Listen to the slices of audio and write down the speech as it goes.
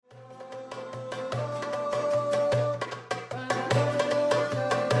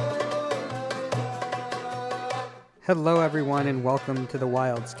Hello everyone and welcome to the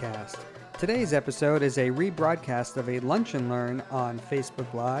Wilds Cast. Today's episode is a rebroadcast of a Lunch and Learn on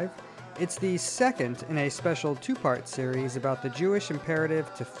Facebook Live. It's the second in a special two-part series about the Jewish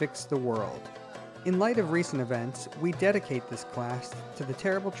imperative to fix the world. In light of recent events, we dedicate this class to the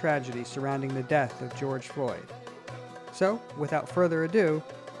terrible tragedy surrounding the death of George Floyd. So, without further ado,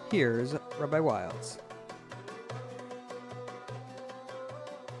 here's Rabbi Wilds.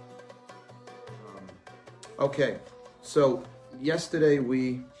 Okay, so yesterday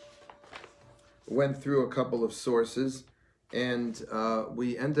we went through a couple of sources and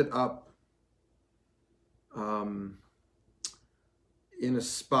we ended up in a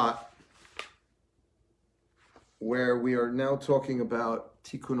spot where we are now talking about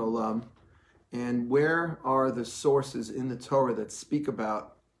Tikkun Olam, and where are the sources in the Torah that speak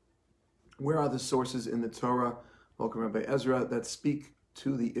about, where are the sources in the Torah, welcome Rabbi Ezra, that speak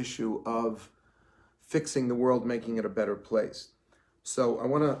to the issue of fixing the world, making it a better place. So I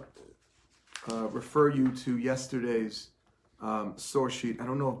want to refer you to yesterday's source sheet. I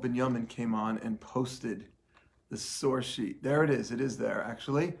don't know if Binyamin came on and posted the source sheet. There it is there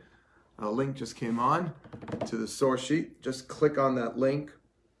actually. A link just came on to the source sheet. Just click on that link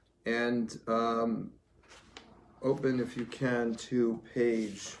and open, if you can, to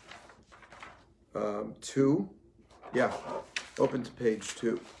page 2. Yeah, open to page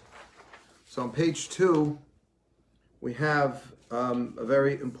 2. So on page 2, we have a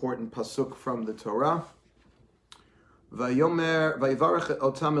very important pasuk from the Torah. Vayomer vayivarech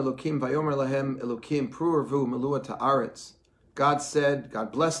otam Elokim vayomer lahem Elokim pru'ervu melua ta'aretz. God said,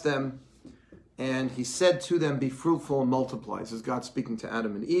 God blessed them, and He said to them, "Be fruitful and multiply." This is God speaking to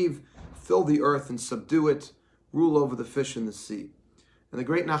Adam and Eve. Fill the earth and subdue it. Rule over the fish in the sea. And the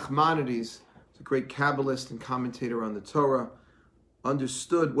great Nachmanides, the great Kabbalist and commentator on the Torah,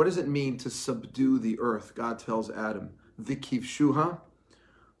 understood what does it mean to subdue the earth. God tells Adam, "Vikivshuha."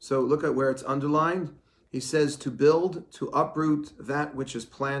 So look at where it's underlined. He says to build, to uproot that which is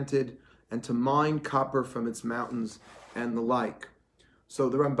planted, and to mine copper from its mountains and the like. So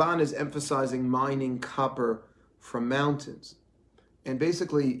the Ramban is emphasizing mining copper from mountains and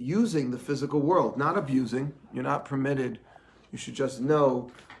basically using the physical world, not abusing. You're not permitted, you should just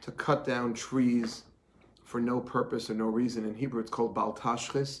know, to cut down trees for no purpose or no reason. In Hebrew, it's called bal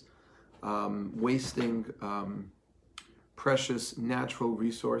tashchis, wasting precious natural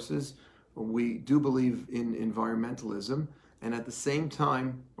resources. We do believe in environmentalism, and at the same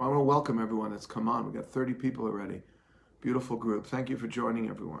time, I want to welcome everyone that's come on. We've got 30 people already. Beautiful group. Thank you for joining,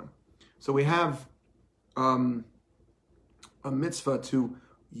 everyone. So we have a mitzvah to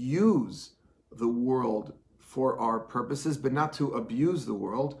use the world for our purposes, but not to abuse the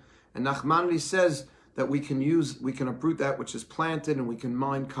world. And Nachmanides says that we can uproot that which is planted, and we can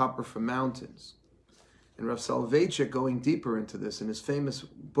mine copper from mountains. And Rav Soloveitchik, going deeper into this in his famous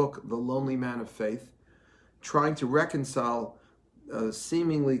book, The Lonely Man of Faith, trying to reconcile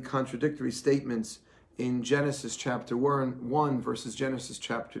seemingly contradictory statements in Genesis chapter 1 versus Genesis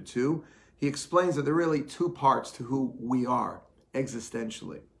chapter 2, he explains that there are really two parts to who we are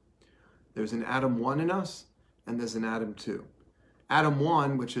existentially. There's an Adam 1 in us, and there's an Adam 2. Adam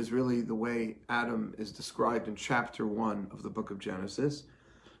 1, which is really the way Adam is described in chapter 1 of the book of Genesis,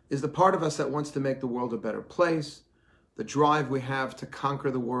 is the part of us that wants to make the world a better place, the drive we have to conquer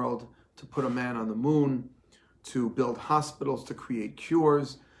the world, to put a man on the moon, to build hospitals, to create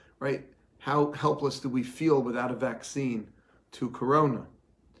cures, right? How helpless do we feel without a vaccine to corona?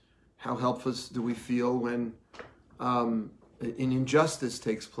 How helpless do we feel when an injustice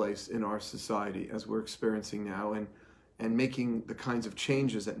takes place in our society, as we're experiencing now, and making the kinds of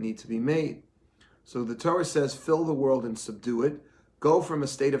changes that need to be made? So the Torah says, fill the world and subdue it. Go from a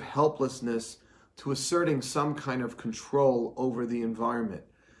state of helplessness to asserting some kind of control over the environment.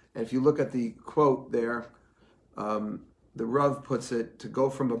 And if you look at the quote there, the Rav puts it, to go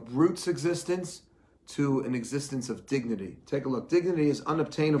from a brute's existence to an existence of dignity. Take a look. Dignity is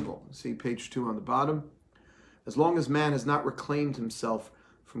unobtainable. See page 2 on the bottom. As long as man has not reclaimed himself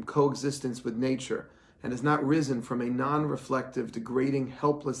from coexistence with nature and has not risen from a non-reflective, degrading,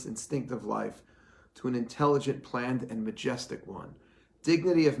 helpless, instinctive life to an intelligent, planned, and majestic one.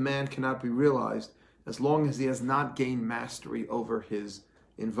 Dignity of man cannot be realized as long as he has not gained mastery over his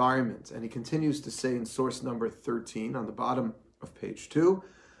environment. And he continues to say in source number 13 on the bottom of page 2,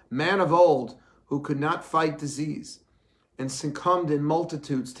 man of old who could not fight disease and succumbed in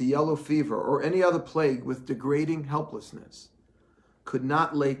multitudes to yellow fever or any other plague with degrading helplessness could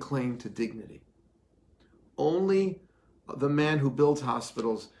not lay claim to dignity. Only the man who builds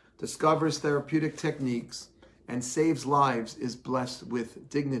hospitals, discovers therapeutic techniques, and saves lives is blessed with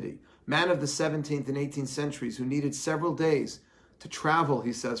dignity. Man of the 17th and 18th centuries who needed several days to travel,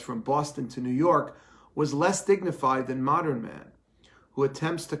 he says, from Boston to New York, was less dignified than modern man, who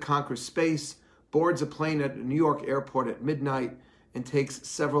attempts to conquer space, boards a plane at a New York airport at midnight, and takes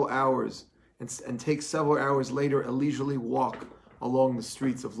several hours later a leisurely walk along the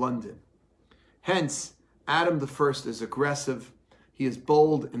streets of London. Hence, Adam the First is aggressive. He is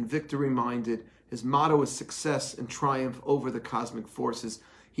bold and victory-minded. His motto is success and triumph over the cosmic forces.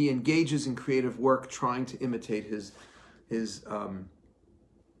 He engages in creative work, trying to imitate his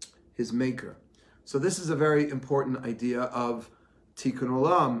maker. So this is a very important idea of Tikkun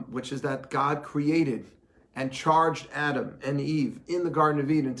Olam, which is that God created and charged Adam and Eve in the Garden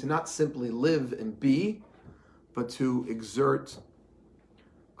of Eden to not simply live and be, but to exert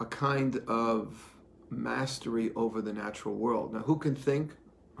a kind of mastery over the natural world. Now, who can think,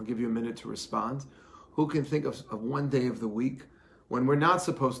 I'll give you a minute to respond, who can think of one day of the week when we're not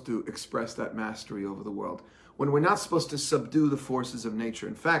supposed to express that mastery over the world, when we're not supposed to subdue the forces of nature?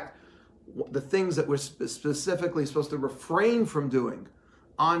 In fact, the things that we're specifically supposed to refrain from doing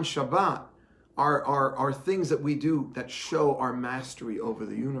on Shabbat are things that we do that show our mastery over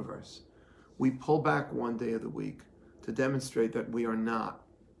the universe. We pull back one day of the week to demonstrate that we are not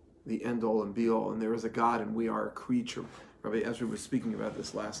the end-all and be-all, and there is a God and we are a creature. Rabbi Ezra was speaking about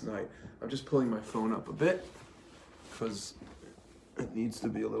this last night. I'm just pulling my phone up a bit because it needs to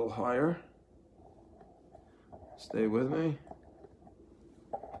be a little higher. Stay with me.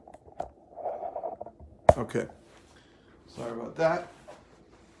 Okay. Sorry about that.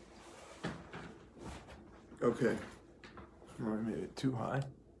 Okay. I made it too high.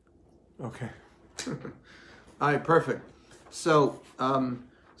 Okay. All right, perfect. So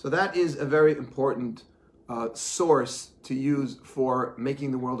that is a very important source to use for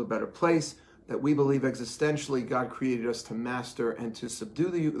making the world a better place, that we believe existentially God created us to master and to subdue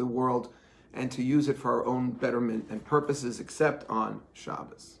the world and to use it for our own betterment and purposes, except on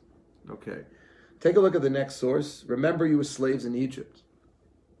Shabbos. Okay. Take a look at the next source. Remember, you were slaves in Egypt.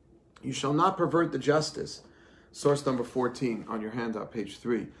 You shall not pervert the justice. Source number 14 on your handout, page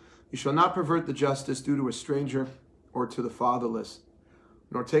 3. You shall not pervert the justice due to a stranger or to the fatherless,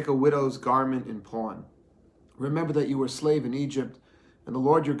 nor take a widow's garment in pawn. Remember that you were a slave in Egypt, and the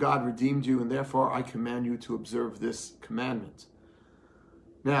Lord your God redeemed you, and therefore I command you to observe this commandment.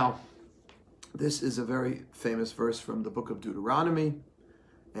 Now, this is a very famous verse from the book of Deuteronomy,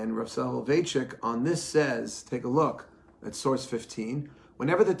 and Rav Soloveitchik on this says, take a look at source 15,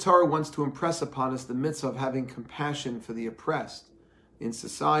 whenever the Torah wants to impress upon us the mitzvah of having compassion for the oppressed in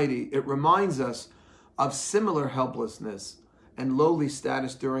society, it reminds us of similar helplessness and lowly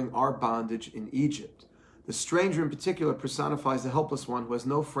status during our bondage in Egypt. The stranger in particular personifies the helpless one who has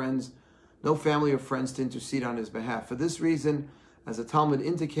no friends, no family or friends to intercede on his behalf. For this reason, as the Talmud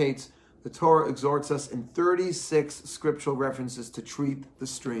indicates, the Torah exhorts us in 36 scriptural references to treat the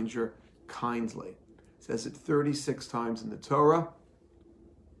stranger kindly. It says it 36 times in the Torah.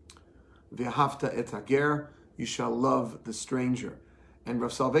 V'ahavta et hager, you shall love the stranger. And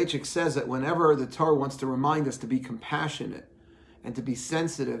Rav Soloveitchik says that whenever the Torah wants to remind us to be compassionate and to be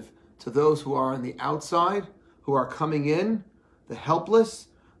sensitive to those who are on the outside, who are coming in, the helpless,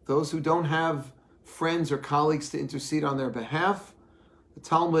 those who don't have friends or colleagues to intercede on their behalf, the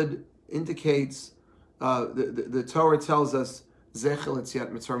Talmud indicates, the Torah tells us, Zechel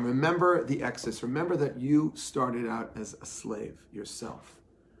etziat Mitzrayim, remember the Exodus, remember that you started out as a slave yourself.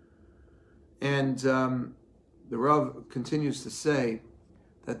 And the Rav continues to say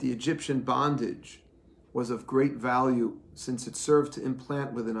that the Egyptian bondage was of great value since it served to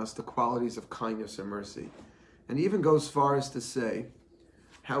implant within us the qualities of kindness and mercy. And he even goes far as to say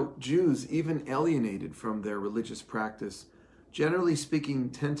how Jews, even alienated from their religious practice, generally speaking,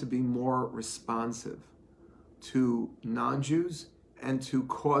 tend to be more responsive to non-Jews and to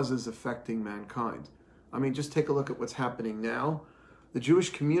causes affecting mankind. I mean, just take a look at what's happening now. The Jewish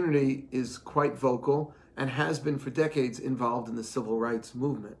community is quite vocal and has been for decades involved in the civil rights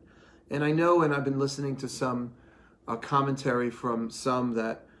movement. And I know, and I've been listening to some commentary from some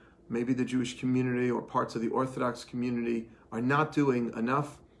that maybe the Jewish community or parts of the Orthodox community are not doing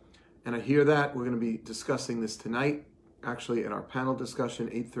enough. And I hear that. We're going to be discussing this tonight, actually in our panel discussion,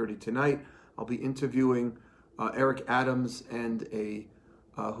 8:30 tonight. I'll be interviewing Eric Adams and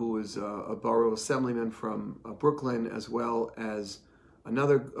who is a borough assemblyman from Brooklyn, as well as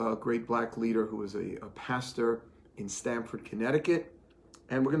another great black leader who is a pastor in Stamford, Connecticut.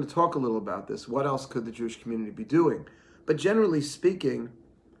 And we're going to talk a little about this. What else could the Jewish community be doing? But generally speaking,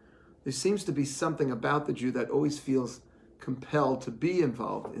 there seems to be something about the Jew that always feels compelled to be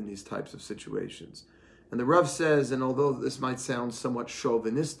involved in these types of situations. And the Rav says, and although this might sound somewhat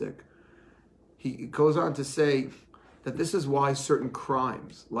chauvinistic, he goes on to say that this is why certain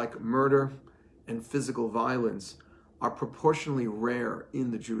crimes, like murder and physical violence, are proportionally rare in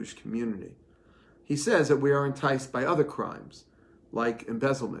the Jewish community. He says that we are enticed by other crimes, like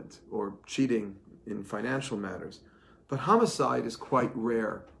embezzlement or cheating in financial matters. But homicide is quite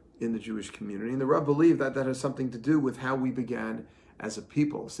rare in the Jewish community. And the Rav believed that that has something to do with how we began as a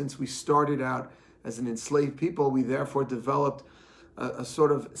people. Since we started out as an enslaved people, we therefore developed a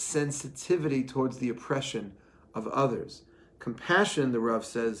sort of sensitivity towards the oppression of others. Compassion, the Rav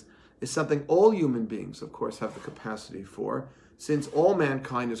says, is something all human beings, of course, have the capacity for, since all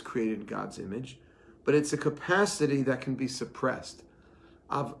mankind is created in God's image, but it's a capacity that can be suppressed.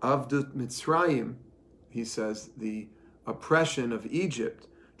 Avdut Mitzrayim, he says, the oppression of Egypt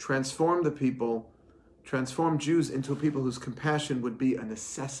transformed Jews into people whose compassion would be a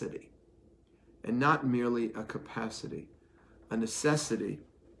necessity and not merely a capacity. A necessity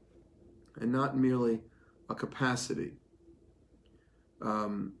and not merely a capacity.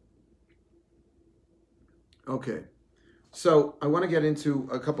 Okay, so I want to get into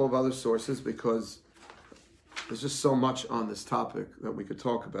a couple of other sources because there's just so much on this topic that we could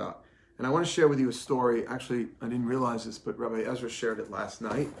talk about. And I want to share with you a story. Actually, I didn't realize this, but Rabbi Ezra shared it last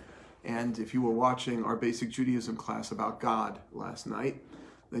night. And if you were watching our basic Judaism class about God last night,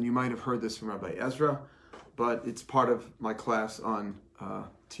 then you might have heard this from Rabbi Ezra, but it's part of my class on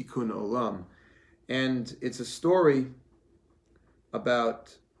Tikkun Olam. And it's a story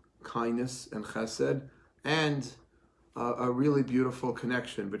about kindness and chesed, and a really beautiful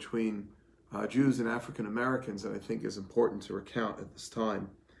connection between Jews and African Americans that I think is important to recount at this time.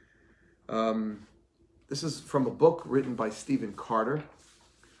 This is from a book written by Stephen Carter.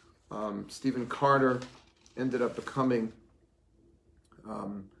 Stephen Carter ended up becoming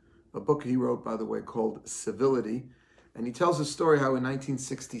a book he wrote, by the way, called Civility. And he tells a story how in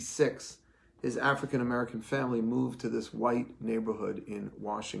 1966, his African American family moved to this white neighborhood in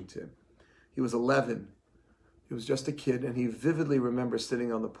Washington. He was 11. He was just a kid, and he vividly remembers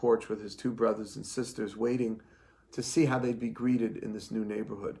sitting on the porch with his two brothers and sisters waiting to see how they'd be greeted in this new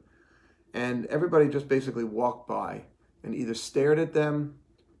neighborhood. And everybody just basically walked by and either stared at them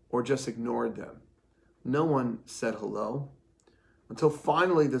or just ignored them. No one said hello until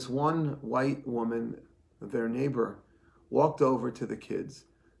finally this one white woman, their neighbor, walked over to the kids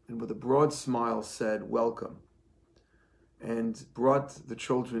and with a broad smile said, "Welcome," and brought the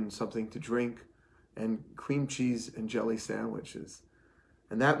children something to drink and cream cheese and jelly sandwiches.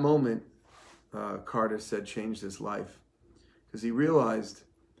 And that moment, Carter said, changed his life, because he realized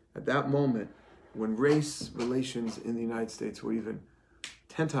at that moment, when race relations in the United States were even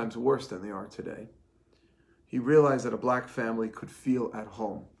 10 times worse than they are today, he realized that a black family could feel at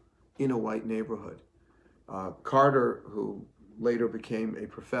home in a white neighborhood. Carter, who later became a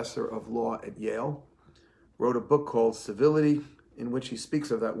professor of law at Yale, wrote a book called Civility, in which he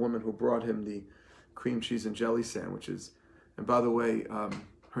speaks of that woman who brought him the cream cheese and jelly sandwiches. And by the way,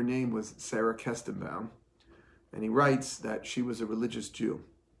 her name was Sarah Kestenbaum. And he writes that she was a religious Jew.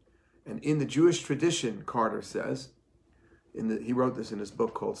 And in the Jewish tradition, Carter says, he wrote this in his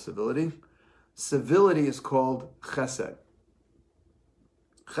book called Civility, civility is called chesed.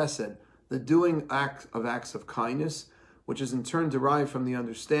 Chesed, the doing acts of kindness, which is in turn derived from the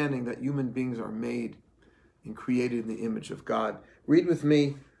understanding that human beings are made and created in the image of God. Read with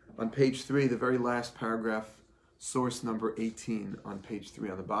me on page 3, the very last paragraph, source number 18 on page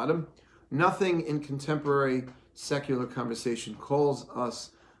 3 on the bottom. Nothing in contemporary secular conversation calls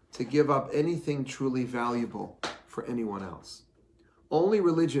us to give up anything truly valuable for anyone else. Only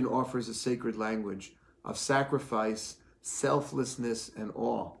religion offers a sacred language of sacrifice, selflessness, and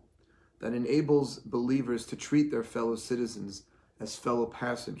awe that enables believers to treat their fellow citizens as fellow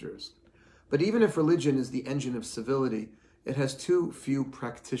passengers. But even if religion is the engine of civility, it has too few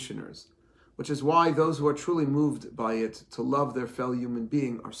practitioners, which is why those who are truly moved by it to love their fellow human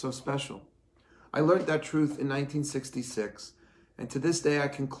being are so special. I learned that truth in 1966, and to this day I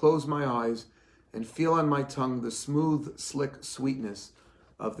can close my eyes and feel on my tongue the smooth, slick sweetness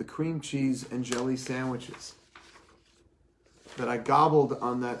of the cream cheese and jelly sandwiches that I gobbled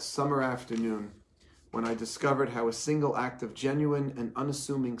on that summer afternoon when I discovered how a single act of genuine and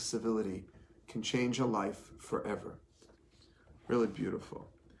unassuming civility can change a life forever. Really beautiful.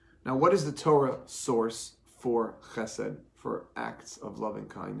 Now, what is the Torah source for chesed, for acts of loving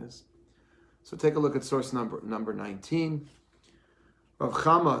kindness? So take a look at source number 19. Rav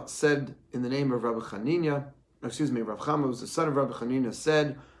Chama said in the name of Rav Chama, who was the son of Rabbi Chanina,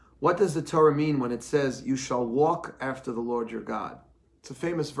 said, what does the Torah mean when it says, you shall walk after the Lord your God? It's a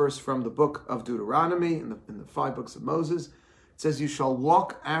famous verse from the book of Deuteronomy, in the 5 books of Moses. It It says, you shall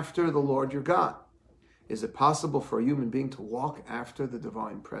walk after the Lord your God. Is it possible for a human being to walk after the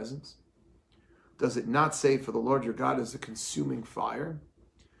divine presence? Does it not say, for the Lord your God is a consuming fire?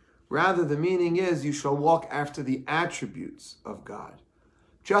 Rather, the meaning is, you shall walk after the attributes of God.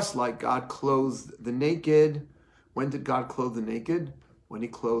 Just like God clothed the naked. When did God clothe the naked? When he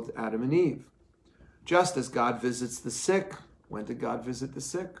clothed Adam and Eve. Just as God visits the sick. When did God visit the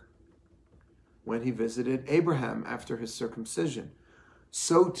sick? When he visited Abraham after his circumcision.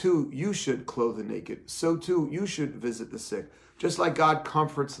 So too you should clothe the naked. So too you should visit the sick. Just like God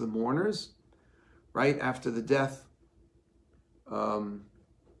comforts the mourners, right, after the death.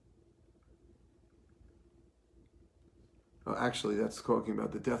 Actually, that's talking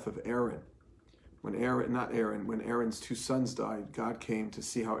about the death of Aaron. When Aaron's two sons died, God came to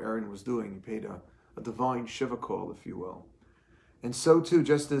see how Aaron was doing. He paid a divine Shiva call, if you will. And so too,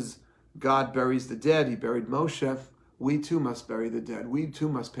 just as God buries the dead, he buried Moshe, we too must bury the dead. We too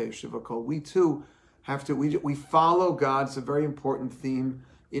must pay a Shiva call. We too have to, we follow God. It's a very important theme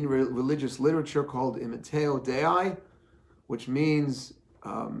in religious literature called imiteo Dei, which means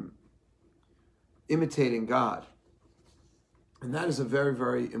imitating God. And that is a very,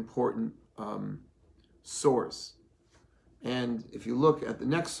 very important source. And if you look at the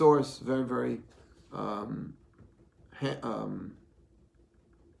next source, very, very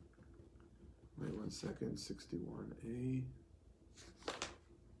wait 1 second, 61a.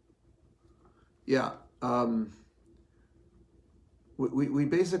 Yeah, we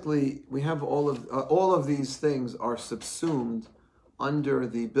basically, we have all of these things are subsumed under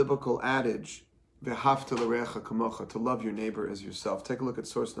the biblical adage, V'havta l'recha kamocha, to love your neighbor as yourself. Take a look at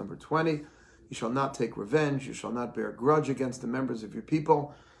source number 20. You shall not take revenge, you shall not bear a grudge against the members of your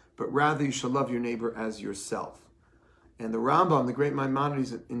people, but rather you shall love your neighbor as yourself. And the Rambam, the great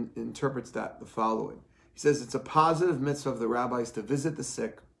Maimonides, interprets that the following. He says it's a positive mitzvah of the rabbis to visit the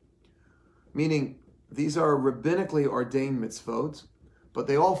sick, meaning these are rabbinically ordained mitzvot, but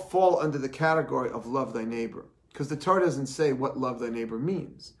they all fall under the category of love thy neighbor, because the Torah doesn't say what love thy neighbor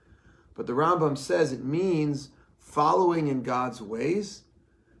means. But the Rambam says it means following in God's ways,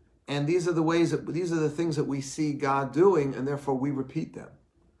 and these are the things that we see God doing, and therefore we repeat them.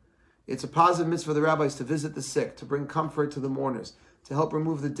 It's a positive mitzvah for the rabbis to visit the sick, to bring comfort to the mourners, to help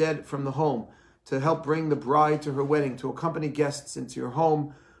remove the dead from the home, to help bring the bride to her wedding, to accompany guests into your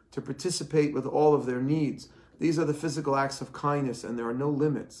home, to participate with all of their needs. These are the physical acts of kindness, and there are no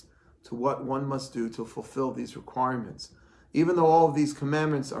limits to what one must do to fulfill these requirements. Even though all of these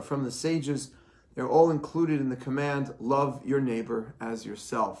commandments are from the sages, they're all included in the command, love your neighbor as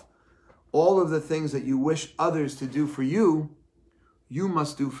yourself. All of the things that you wish others to do for you, you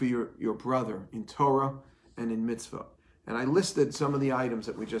must do for your brother in Torah and in mitzvah. And I listed some of the items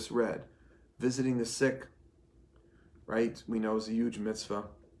that we just read. Visiting the sick, right, we know is a huge mitzvah.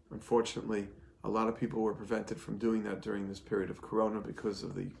 Unfortunately, a lot of people were prevented from doing that during this period of Corona because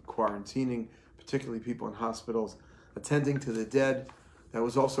of the quarantining, particularly people in hospitals. Attending to the dead, that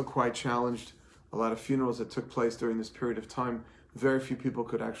was also quite challenged. A lot of funerals that took place during this period of time, very few people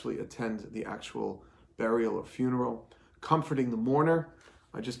could actually attend the actual burial or funeral. Comforting the mourner.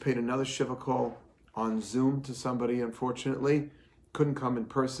 I just paid another Shiva call on Zoom to somebody, unfortunately. Couldn't come in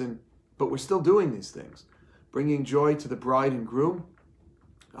person, but we're still doing these things. Bringing joy to the bride and groom.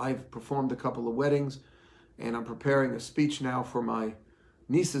 I've performed a couple of weddings, and I'm preparing a speech now for my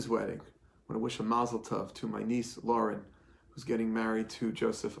niece's wedding. I want to wish a mazel tov to my niece, Lauren, who's getting married to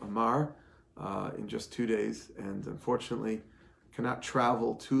Joseph Amar in just 2 days, and unfortunately cannot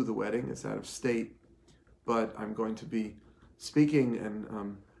travel to the wedding. It's out of state, but I'm going to be speaking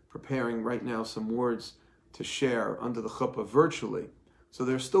and preparing right now some words to share under the chuppah virtually. So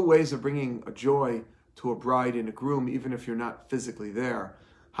there's still ways of bringing a joy to a bride and a groom, even if you're not physically there.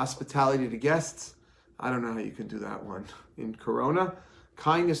 Hospitality to guests, I don't know how you can do that one in Corona.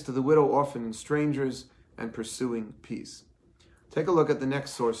 Kindness to the widow, orphan, and strangers, and pursuing peace. Take a look at the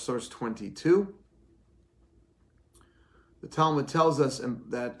next source, source 22. The Talmud tells us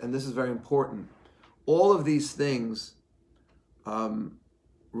that, and this is very important, all of these things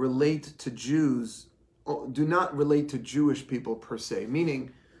relate to Jews, do not relate to Jewish people per se,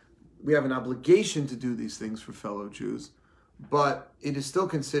 meaning we have an obligation to do these things for fellow Jews, but it is still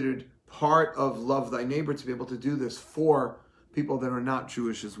considered part of love thy neighbor to be able to do this for people that are not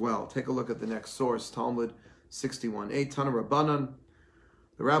Jewish as well. Take a look at the next source, Talmud 61a, Tana Rabbanan.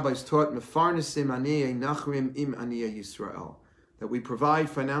 The rabbis taught, Mefarnesim aniyeh nachrim im aniyeh Yisrael, that we provide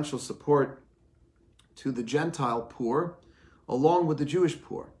financial support to the Gentile poor along with the Jewish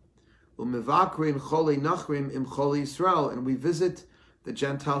poor. Umevakrin chole nachrim im chole Yisrael, and we visit the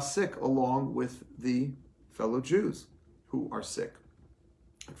Gentile sick along with the fellow Jews. who are sick.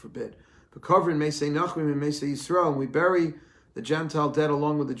 I forbid. And we bury the Gentile dead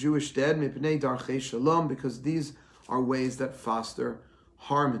along with the Jewish dead, because these are ways that foster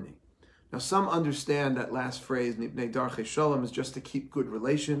harmony. Now, some understand that last phrase, mipnei darchei shalom, is just to keep good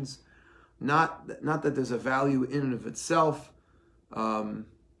relations, not that there's a value in and of itself, but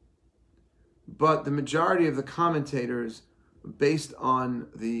the majority of the commentators, based on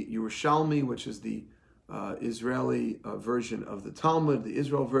the Yerushalmi, which is the Israeli version of the Talmud, the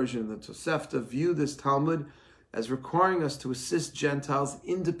Israel version of the Tosefta, view this Talmud as requiring us to assist Gentiles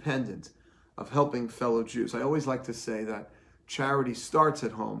independent of helping fellow Jews. I always like to say that charity starts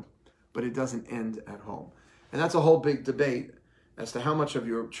at home, but it doesn't end at home. And that's a whole big debate as to how much of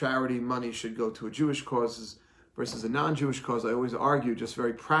your charity money should go to a Jewish cause versus a non-Jewish cause. I always argue just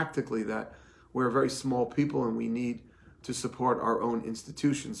very practically that we're a very small people and we need to support our own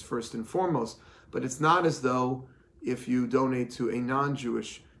institutions first and foremost. But it's not as though if you donate to a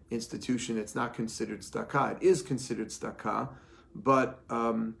non-Jewish institution, it's not considered tzedakah. It is considered tzedakah, but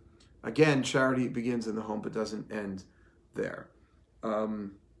again, charity begins in the home but doesn't end there.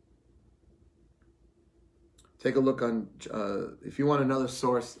 Take a look on, if you want another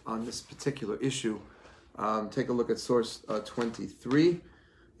source on this particular issue, take a look at source 23.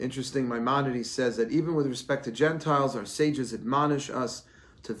 Interesting, Maimonides says that even with respect to Gentiles, our sages admonish us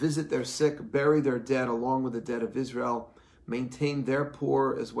to visit their sick, bury their dead along with the dead of Israel, maintain their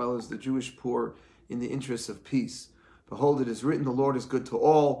poor as well as the Jewish poor in the interests of peace. Behold, it is written, the Lord is good to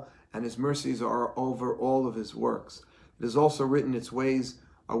all, and his mercies are over all of his works. It is also written, its ways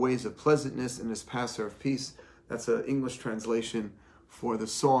are ways of pleasantness, and his paths are of peace. That's an English translation for the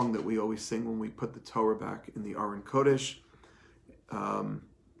song that we always sing when we put the Torah back in the Aron Kodesh.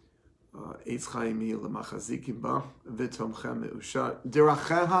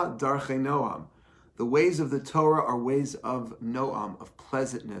 The ways of the Torah are ways of Noam, of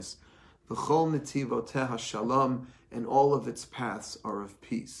pleasantness. V'chol netivoteha shalom, and all of its paths are of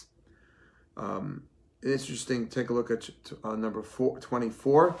peace. Interesting, take a look at number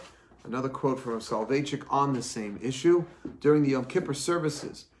 24. Another quote from Rav Soloveitchik on the same issue. During the Yom Kippur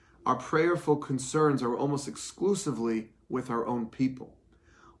services, our prayerful concerns are almost exclusively with our own people.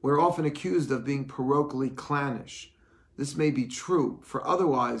 We're often accused of being parochially clannish. This may be true, for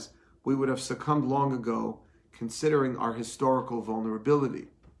otherwise we would have succumbed long ago, considering our historical vulnerability.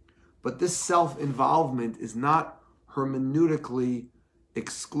 But this self-involvement is not hermeneutically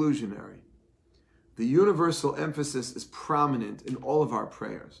exclusionary. The universal emphasis is prominent in all of our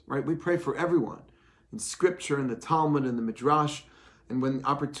prayers, right? We pray for everyone, in Scripture, in the Talmud, in the Midrash, and when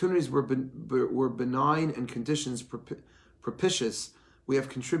opportunities were benign and conditions propitious, we have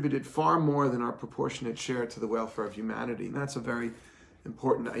contributed far more than our proportionate share to the welfare of humanity. And that's a very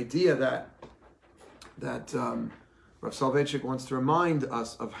important idea that Rav Soloveitchik wants to remind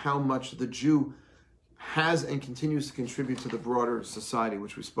us of how much the Jew has and continues to contribute to the broader society,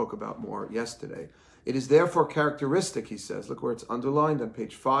 which we spoke about more yesterday. It is therefore characteristic, he says, look where it's underlined on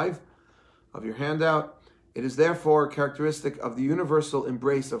page 5 of your handout. It is therefore characteristic of the universal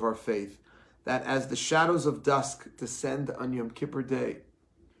embrace of our faith that as the shadows of dusk descend on Yom Kippur Day,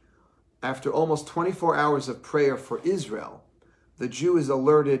 after almost 24 hours of prayer for Israel, the Jew is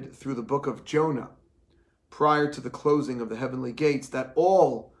alerted through the book of Jonah, prior to the closing of the heavenly gates, that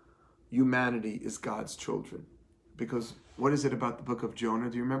all humanity is God's children. Because what is it about the book of Jonah?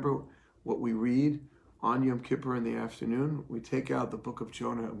 Do you remember what we read on Yom Kippur in the afternoon? We take out the book of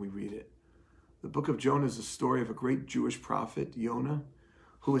Jonah and we read it. The book of Jonah is the story of a great Jewish prophet, Jonah,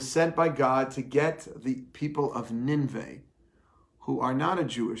 who was sent by God to get the people of Nineveh, who are not a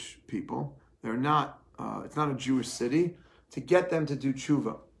Jewish people, they're not, it's not a Jewish city, to get them to do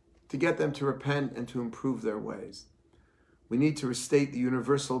tshuva, to get them to repent and to improve their ways. We need to restate the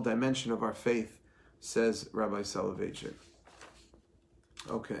universal dimension of our faith, says Rabbi Soloveitchik.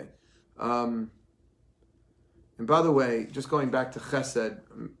 Okay. And by the way, just going back to Chesed,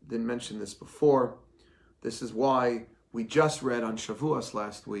 didn't mention this before, this is why we just read on Shavuos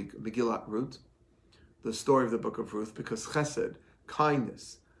last week, Megillat Ruth, the story of the book of Ruth, because Chesed,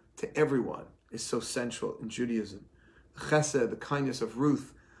 kindness to everyone, is so central in Judaism. Chesed, the kindness of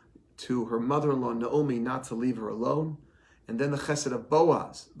Ruth to her mother-in-law Naomi, not to leave her alone, and then the Chesed of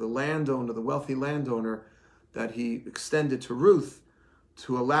Boaz, the landowner, the wealthy landowner, that he extended to Ruth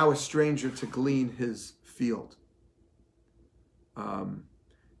to allow a stranger to glean his field.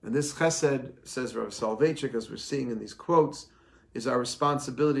 And this Chesed, says Rav Soloveitchik, as we're seeing in these quotes, is our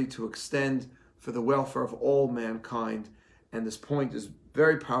responsibility to extend for the welfare of all mankind. And this point is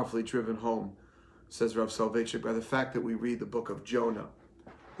very powerfully driven home, says Rav Soloveitchik, by the fact that we read the book of Jonah.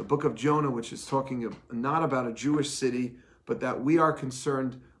 the book of Jonah, which is talking not about a Jewish city, but that we are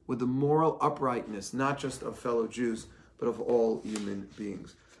concerned with the moral uprightness, not just of fellow Jews, but of all human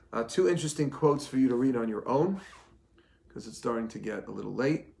beings. Two interesting quotes for you to read on your own, because it's starting to get a little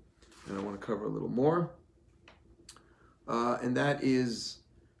late, and I want to cover a little more. And that is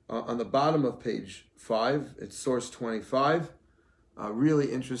on the bottom of page 5, it's source 25.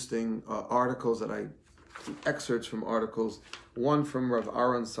 Really interesting articles excerpts from articles, one from Rav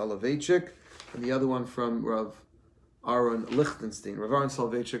Aaron Soloveitchik, and the other one from Rav Aaron Lichtenstein. Rav Aaron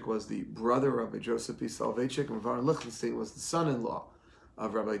Soloveitchik was the brother of Rabbi Joseph B. Soloveitchik, and Rav Aaron Lichtenstein was the son-in-law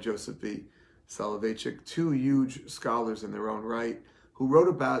of Rabbi Joseph B. Soloveitchik, two huge scholars in their own right, who wrote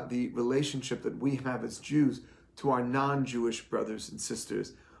about the relationship that we have as Jews to our non-Jewish brothers and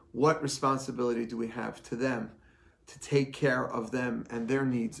sisters. What responsibility do we have to them to take care of them and their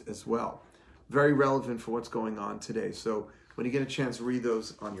needs as well? Very relevant for what's going on today. So when you get a chance, read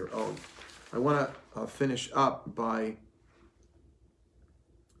those on your own. I want to finish up by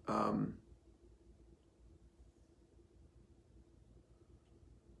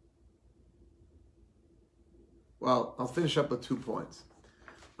I'll finish up with 2 points.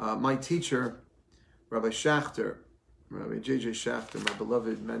 My teacher, Rabbi Schachter, Rabbi J.J. Schachter, my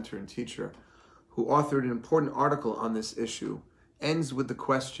beloved mentor and teacher, who authored an important article on this issue, ends with the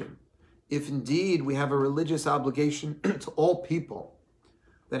question, if indeed we have a religious obligation to all people,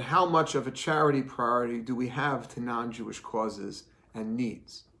 then how much of a charity priority do we have to non-Jewish causes and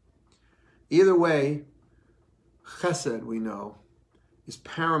needs? Either way, chesed, we know, is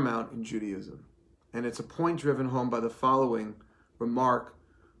paramount in Judaism. And it's a point driven home by the following remark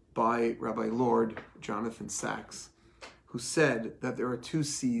by Rabbi Lord Jonathan Sachs, who said that there are 2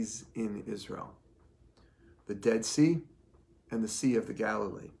 seas in Israel, the Dead Sea and the Sea of the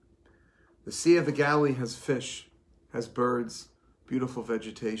Galilee. The Sea of the Galilee has fish, has birds, beautiful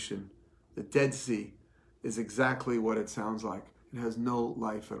vegetation. The Dead Sea is exactly what it sounds like. It has no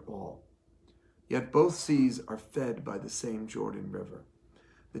life at all. Yet both seas are fed by the same Jordan River.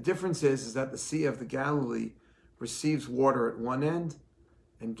 The difference is that the Sea of the Galilee receives water at one end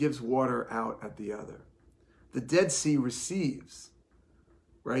and gives water out at the other. The Dead Sea receives,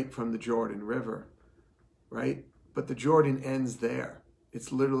 right, from the Jordan River, right? But the Jordan ends there.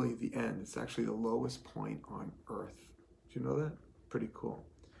 It's literally the end. It's actually the lowest point on earth. Do you know that? Pretty cool.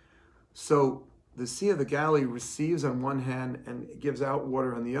 So the Sea of the Galilee receives on one hand and gives out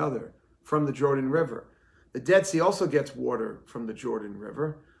water on the other from the Jordan River. The Dead Sea also gets water from the Jordan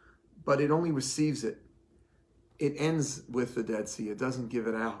River, but it only receives it. It ends with the Dead Sea. It doesn't give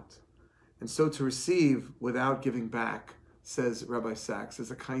it out. And so to receive without giving back, says Rabbi Sachs,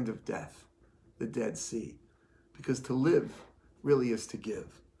 is a kind of death, the Dead Sea. Because to live really is to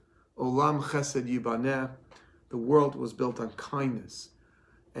give. Olam chesed yibaneh, the world was built on kindness.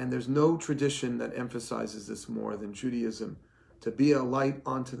 And there's no tradition that emphasizes this more than Judaism. To be a light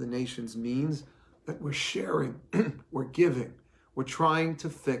onto the nations means that we're sharing, we're giving, we're trying to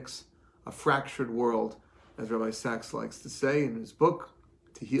fix a fractured world, as Rabbi Sachs likes to say in his book,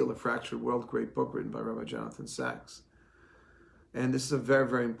 To Heal a Fractured World, great book written by Rabbi Jonathan Sachs. And this is a very,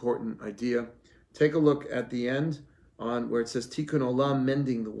 very important idea. Take a look at the end on where it says Tikkun Olam,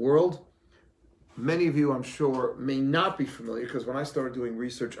 mending the world. Many of you, I'm sure, may not be familiar, because when I started doing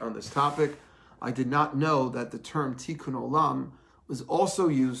research on this topic, I did not know that the term Tikkun Olam was also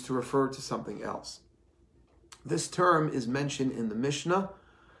used to refer to something else. This term is mentioned in the Mishnah,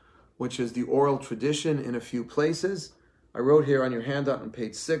 which is the oral tradition in a few places. I wrote here on your handout on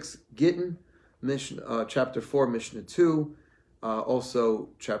page 6, Gittin, Mishnah, chapter 4, Mishnah 2, also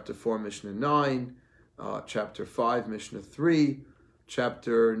chapter 4, Mishnah 9, chapter 5, Mishnah 3,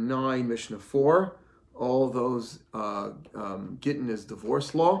 chapter 9, Mishnah 4. All those, Gittin is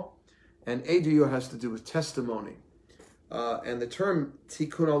divorce law, and Edu has to do with testimony. And the term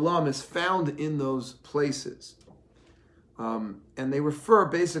Tikkun Olam is found in those places. And they refer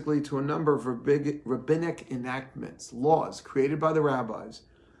basically to a number of rabbinic enactments, laws created by the rabbis,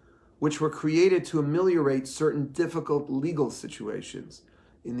 which were created to ameliorate certain difficult legal situations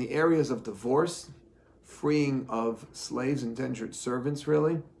in the areas of divorce, freeing of slaves, indentured servants,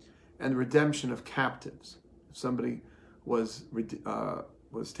 really, and redemption of captives. If somebody was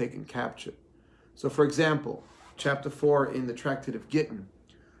taken captive. So, for example, chapter 4 in the Tractate of Gittin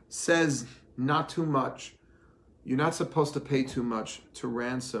says not too much. You're not supposed to pay too much to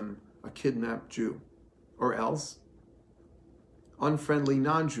ransom a kidnapped Jew, or else unfriendly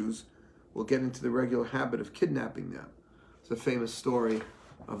non-Jews will get into the regular habit of kidnapping them. It's a famous story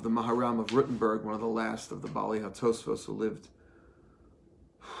of the Maharam of Rothenburg, one of the last of the Bali HaTosfos who lived.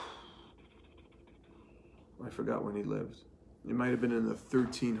 I forgot when he lived. It might have been in the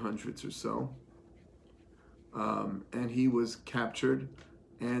 1300s or so. And he was captured,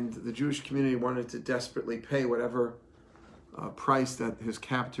 and the Jewish community wanted to desperately pay whatever price that his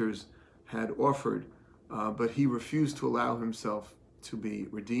captors had offered, but he refused to allow himself to be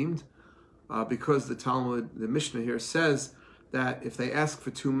redeemed, because the Talmud, the Mishnah here says that if they ask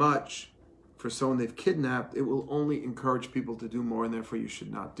for too much for someone they've kidnapped, it will only encourage people to do more, and therefore you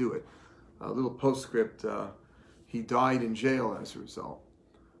should not do it. A little postscript, he died in jail as a result.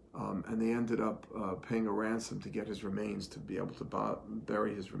 And they ended up paying a ransom to get his remains, to be able to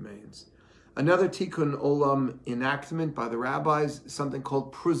bury his remains. Another Tikkun Olam enactment by the rabbis is something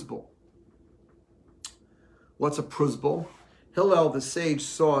called pruzbul. What's a pruzbul? Hillel the sage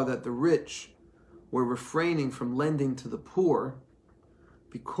saw that the rich were refraining from lending to the poor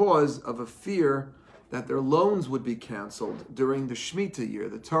because of a fear that their loans would be canceled during the Shemitah year.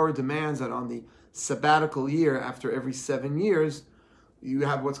 The Torah demands that on the sabbatical year, after every 7 years, you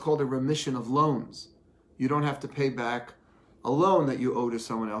have what's called a remission of loans. You don't have to pay back a loan that you owe to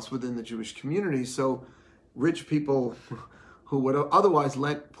someone else within the Jewish community. So rich people who would otherwise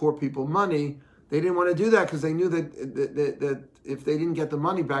lend poor people money, they didn't want to do that because they knew that if they didn't get the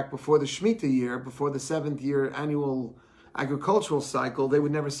money back before the Shemitah year, before the 7th year annual agricultural cycle, they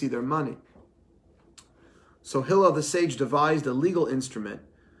would never see their money. So Hillel the sage devised a legal instrument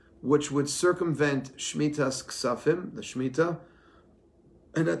which would circumvent Shmitas Ksafim, the Shemitah,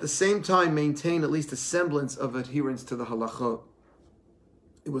 and at the same time maintain at least a semblance of adherence to the halachot.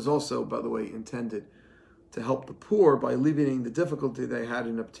 It was also, by the way, intended to help the poor by alleviating the difficulty they had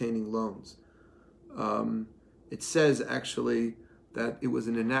in obtaining loans. It says, actually, that it was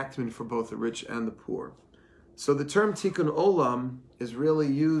an enactment for both the rich and the poor. So the term Tikkun Olam is really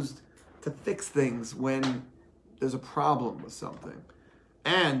used to fix things when there's a problem with something.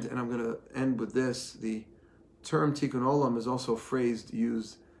 And I'm going to end with this, the term Tikkun Olam is also a phrase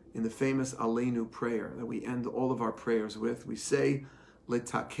used in the famous Aleinu prayer that we end all of our prayers with. We say,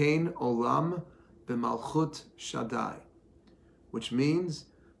 Letakein Olam b'malchut Shaddai, which means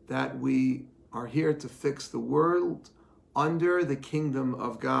that we are here to fix the world under the kingdom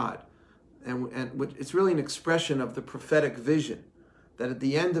of God. And it's really an expression of the prophetic vision, that at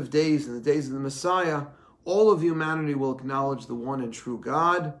the end of days, in the days of the Messiah, all of humanity will acknowledge the one and true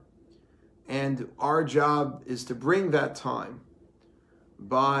God. And our job is to bring that time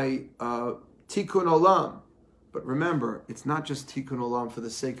by Tikkun Olam. But remember, it's not just Tikkun Olam for the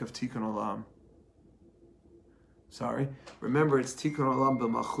sake of Tikkun Olam. Remember, it's Tikkun Olam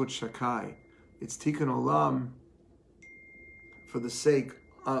b'malchut Shakai. It's Tikkun Olam for the sake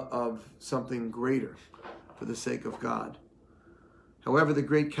of something greater, for the sake of God. However, the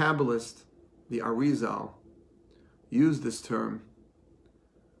great Kabbalist, the Arizal, used this term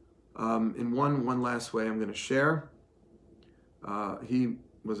in one last way I'm going to share. He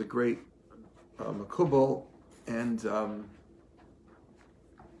was a great Makubal, and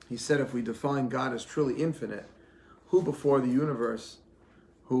he said if we define God as truly infinite, who before the universe,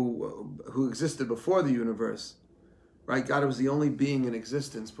 who existed before the universe, right? God was the only being in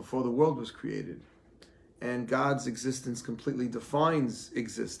existence before the world was created. And God's existence completely defines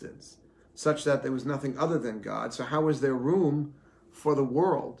existence, such that there was nothing other than God. So how is there room for the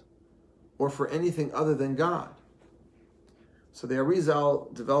world or for anything other than God? So the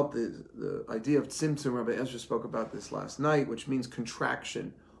Arizal developed the idea of tzimtzum. Rabbi Ezra spoke about this last night, which means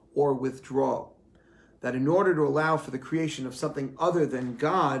contraction or withdrawal. That in order to allow for the creation of something other than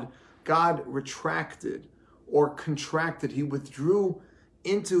God, God retracted or contracted. He withdrew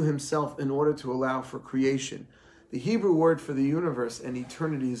into himself in order to allow for creation. The Hebrew word for the universe and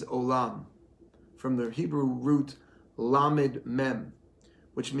eternity is Olam, from the Hebrew root lamed mem,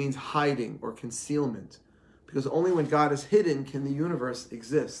 which means hiding or concealment. Because only when God is hidden can the universe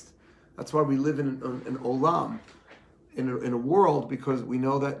exist. That's why we live in an Olam, in a world, because we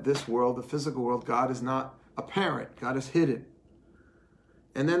know that this world, the physical world, God is not apparent. God is hidden.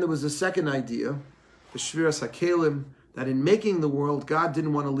 And then there was a second idea, the Shviras HaKelim, that in making the world, God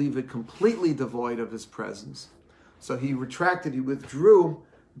didn't want to leave it completely devoid of his presence. So he retracted, he withdrew,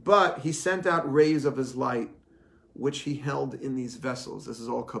 but he sent out rays of his light, which he held in these vessels. This is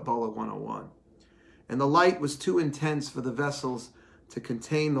all Kabbalah 101. And the light was too intense for the vessels to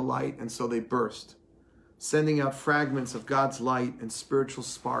contain the light, and so they burst, sending out fragments of God's light and spiritual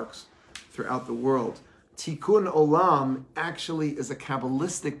sparks throughout the world. Tikkun Olam actually is a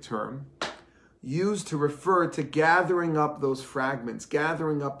Kabbalistic term used to refer to gathering up those fragments,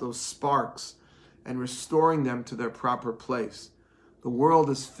 gathering up those sparks, and restoring them to their proper place. The world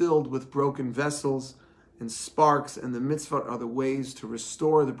is filled with broken vessels and sparks, and the mitzvot are the ways to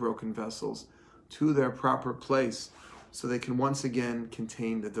restore the broken vessels to their proper place. so they can once again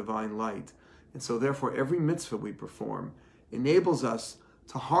contain the divine light. And so therefore every mitzvah we perform enables us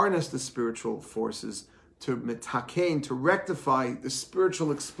to harness the spiritual forces, to mitakein, to rectify the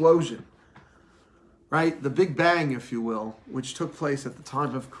spiritual explosion, right? The Big Bang, if you will, which took place at the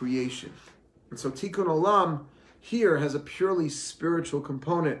time of creation. And so Tikkun Olam here has a purely spiritual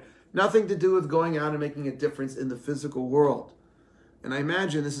component, nothing to do with going out and making a difference in the physical world. And I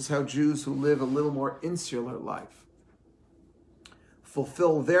imagine this is how Jews who live a little more insular life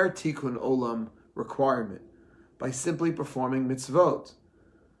fulfill their Tikkun Olam requirement by simply performing mitzvot.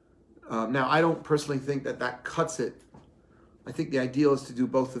 Now, I don't personally think that cuts it. I think the ideal is to do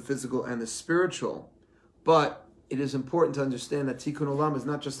both the physical and the spiritual. But it is important to understand that Tikkun Olam is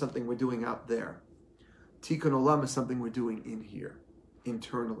not just something we're doing out there. Tikkun Olam is something we're doing in here,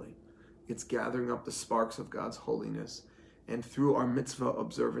 internally. It's gathering up the sparks of God's holiness, and through our mitzvah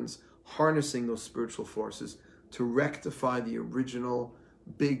observance, harnessing those spiritual forces to rectify the original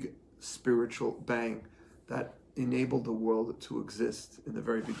big spiritual bang that enabled the world to exist in the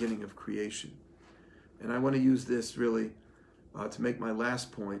very beginning of creation. And I want to use this really to make my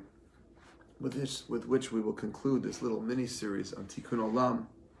last point, with which we will conclude this little mini-series on Tikkun Olam,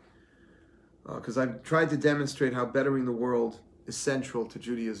 because I've tried to demonstrate how bettering the world is central to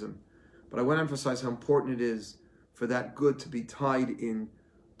Judaism, but I want to emphasize how important it is for that good to be tied in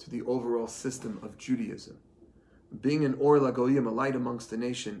to the overall system of Judaism. Being an Or LaGoyim, a light amongst the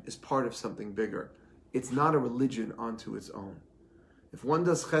nation, is part of something bigger. It's not a religion unto its own. If one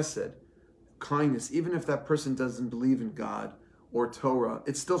does chesed, kindness, even if that person doesn't believe in God or Torah,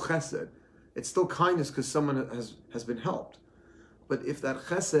 it's still chesed. It's still kindness because someone has been helped. But if that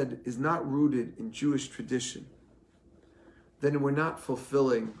chesed is not rooted in Jewish tradition, then we're not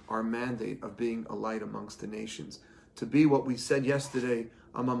fulfilling our mandate of being a light amongst the nations. To be what we said yesterday,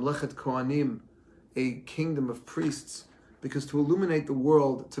 a mamlechet kohanim, a kingdom of priests. Because to illuminate the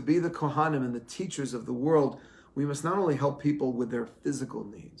world, to be the kohanim and the teachers of the world, we must not only help people with their physical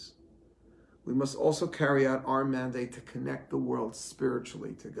needs, we must also carry out our mandate to connect the world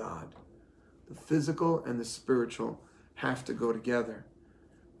spiritually to God. The physical and the spiritual have to go together.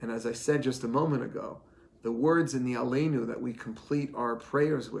 And as I said just a moment ago, the words in the Aleinu that we complete our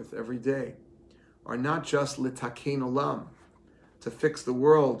prayers with every day are not just litakein olam, to fix the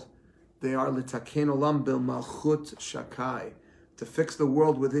world. They are litakein olam bil malchut shakai, to fix the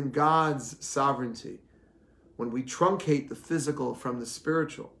world within God's sovereignty. When we truncate the physical from the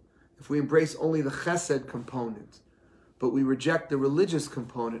spiritual, if we embrace only the chesed component, but we reject the religious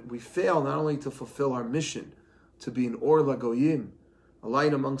component, we fail not only to fulfill our mission, to be an Or LaGoyim, a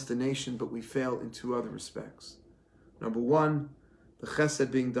light amongst the nation, but we fail in two other respects. Number one, the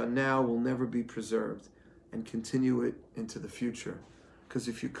chesed being done now will never be preserved and continue it into the future. Because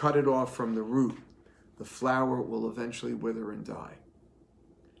if you cut it off from the root, the flower will eventually wither and die.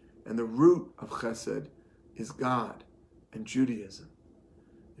 And the root of chesed is God and Judaism.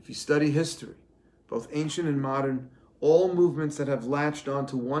 If you study history, both ancient and modern, all movements that have latched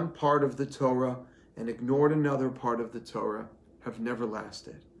onto one part of the Torah and ignored another part of the Torah have never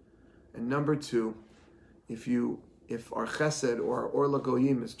lasted. And number two, if our chesed or our Or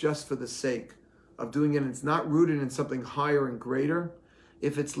LaGoyim is just for the sake of doing it, and it's not rooted in something higher and greater,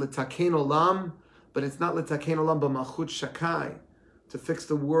 if it's litakein olam, but it's not litakein olam b'malchut shakai, to fix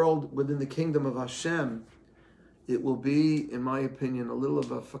the world within the kingdom of Hashem, it will be, in my opinion, a little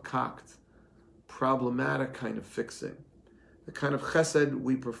of a fakakt, problematic kind of fixing. The kind of chesed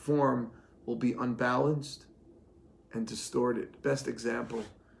we perform will be unbalanced and distorted. Best example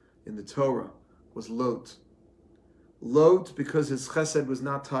in the Torah was Lot. Lot, because his chesed was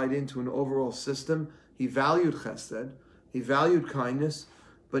not tied into an overall system, he valued chesed, he valued kindness,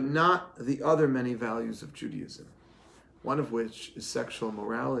 but not the other many values of Judaism, one of which is sexual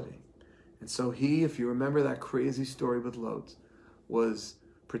morality. And so he, if you remember that crazy story with Lot, was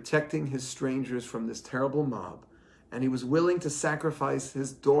protecting his strangers from this terrible mob, and he was willing to sacrifice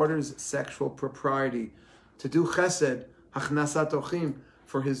his daughter's sexual propriety to do chesed, hachnasat ochim,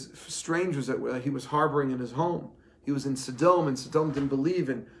 for his strangers that he was harboring in his home. He was in Sodom, and Sodom didn't believe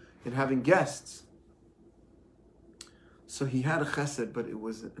in having guests. So he had a chesed, but it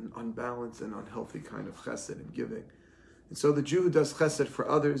was an unbalanced and unhealthy kind of chesed and giving. And so the Jew who does chesed for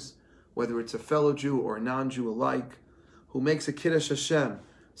others, whether it's a fellow Jew or a non-Jew alike, who makes a kiddush Hashem,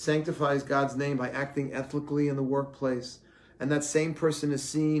 sanctifies God's name by acting ethically in the workplace, and that same person is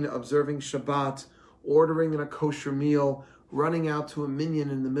seen observing Shabbat, ordering a kosher meal, running out to a minyan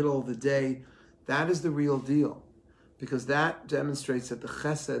in the middle of the day, that is the real deal. Because that demonstrates that the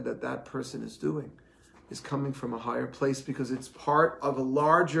chesed that person is doing is coming from a higher place, because it's part of a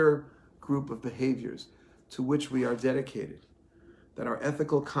larger group of behaviors to which we are dedicated, that our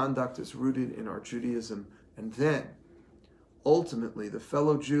ethical conduct is rooted in our Judaism, and then, ultimately, the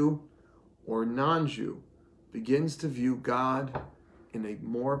fellow Jew or non-Jew begins to view God in a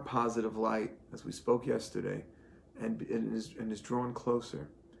more positive light, as we spoke yesterday, and is drawn closer.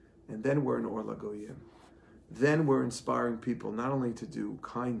 And then we're in Or LaGoyim. Then we're inspiring people not only to do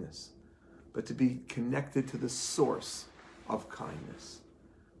kindness, but to be connected to the source of kindness,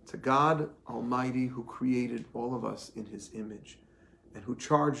 to God Almighty, who created all of us in his image and who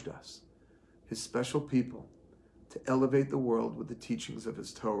charged us, his special people, to elevate the world with the teachings of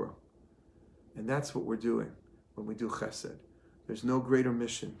his Torah. And that's what we're doing when we do chesed. There's no greater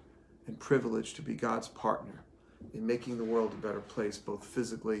mission and privilege to be God's partner in making the world a better place, both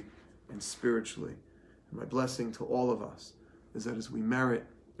physically and spiritually. And my blessing to all of us is that as we merit,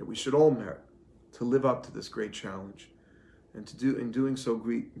 that we should all merit, to live up to this great challenge, and to do, in doing so,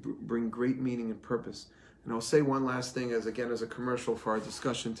 bring great meaning and purpose. And I'll say one last thing, as a commercial for our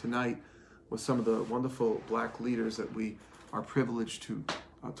discussion tonight with some of the wonderful black leaders that we are privileged to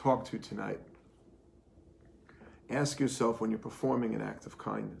talk to tonight. Ask yourself, when you're performing an act of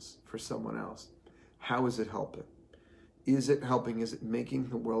kindness for someone else, how is it helping? Is it helping? Is it making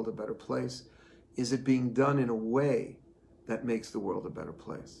the world a better place? Is it being done in a way that makes the world a better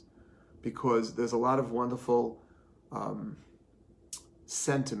place? Because there's a lot of wonderful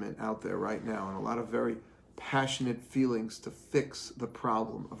sentiment out there right now, and a lot of very passionate feelings to fix the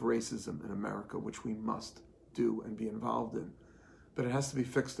problem of racism in America, which we must do and be involved in. But it has to be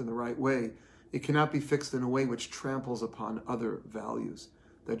fixed in the right way. It cannot be fixed in a way which tramples upon other values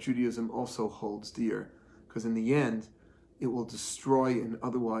that Judaism also holds dear, because in the end, it will destroy an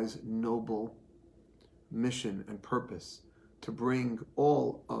otherwise noble mission and purpose to bring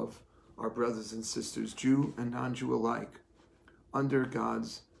all of our brothers and sisters, Jew and non-Jew alike, under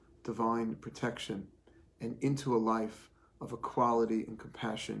God's divine protection and into a life of equality and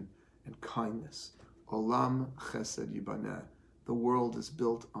compassion and kindness. Olam chesed yibaneh. The world is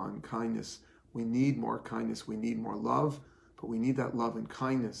built on kindness. We need more kindness. We need more love, but we need that love and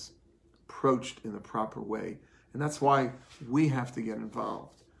kindness approached in the proper way. And that's why we have to get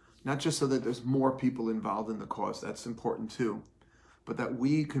involved. Not just so that there's more people involved in the cause, that's important too, but that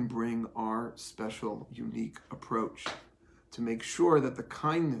we can bring our special, unique approach to make sure that the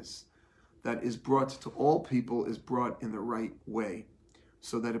kindness that is brought to all people is brought in the right way,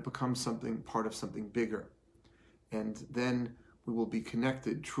 so that it becomes part of something bigger. And then we will be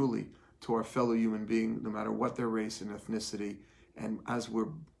connected truly to our fellow human being, no matter what their race and ethnicity. And as we're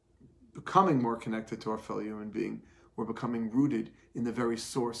becoming more connected to our fellow human being, we're becoming rooted in the very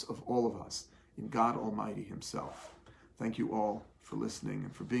source of all of us, in God Almighty himself. Thank you all for listening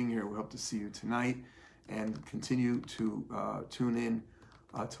and for being here. We hope to see you tonight, and continue to tune in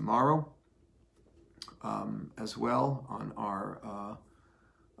tomorrow as well on our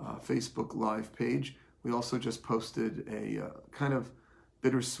Facebook Live page. We also just posted a kind of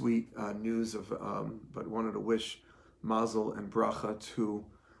bittersweet news of, but wanted to wish mazel and bracha to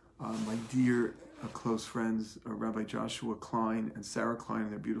my dear close friends, Rabbi Joshua Klein and Sarah Klein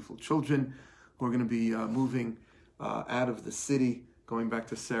and their beautiful children, who are going to be moving out of the city, going back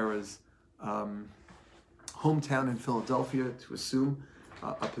to Sarah's hometown in Philadelphia to assume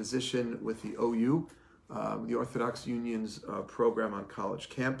a position with the OU, the Orthodox Union's program on college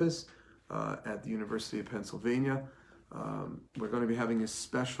campus at the University of Pennsylvania. We're going to be having a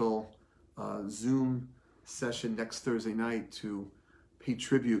special Zoom session next Thursday night to pay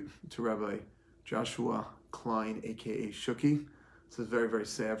tribute to Rabbi Joshua Klein, aka Shuki. This is very, very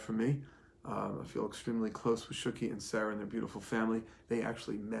sad for me. I feel extremely close with Shuki and Sarah and their beautiful family. They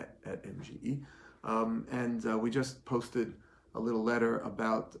actually met at MGE. And we just posted a little letter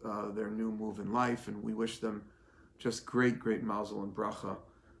about their new move in life, and we wish them just great, great mazel and bracha.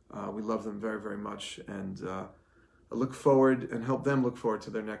 We love them very, very much, and I look forward and help them look forward to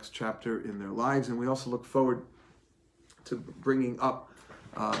their next chapter in their lives. And we also look forward to bringing up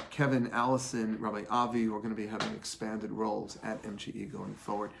Kevin, Allison, Rabbi Avi, who are going to be having expanded roles at MGE going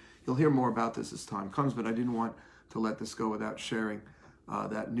forward. You'll hear more about this as time comes, but I didn't want to let this go without sharing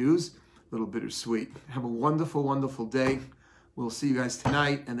that news. A little bittersweet. Have a wonderful, wonderful day. We'll see you guys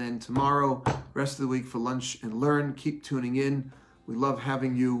tonight, and then tomorrow, rest of the week for Lunch and Learn. Keep tuning in. We love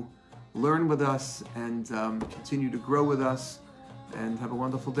having you learn with us and continue to grow with us, and have a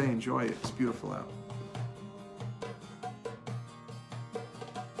wonderful day. Enjoy it. It's beautiful out.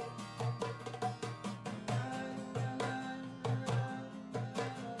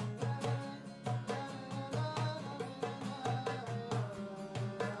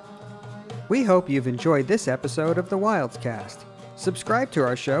 We hope you've enjoyed this episode of the Wilds Cast. Subscribe to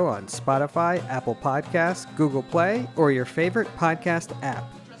our show on Spotify, Apple Podcasts, Google Play, or your favorite podcast app.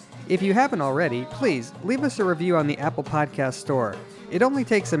 If you haven't already, please leave us a review on the Apple Podcast Store. It only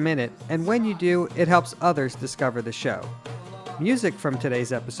takes a minute, and when you do, it helps others discover the show. Music from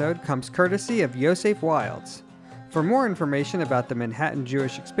today's episode comes courtesy of Yosef Wilds. For more information about the Manhattan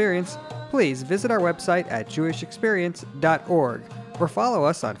Jewish Experience, please visit our website at jewishexperience.org or follow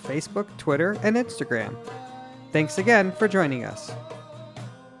us on Facebook, Twitter, and Instagram. Thanks again for joining us.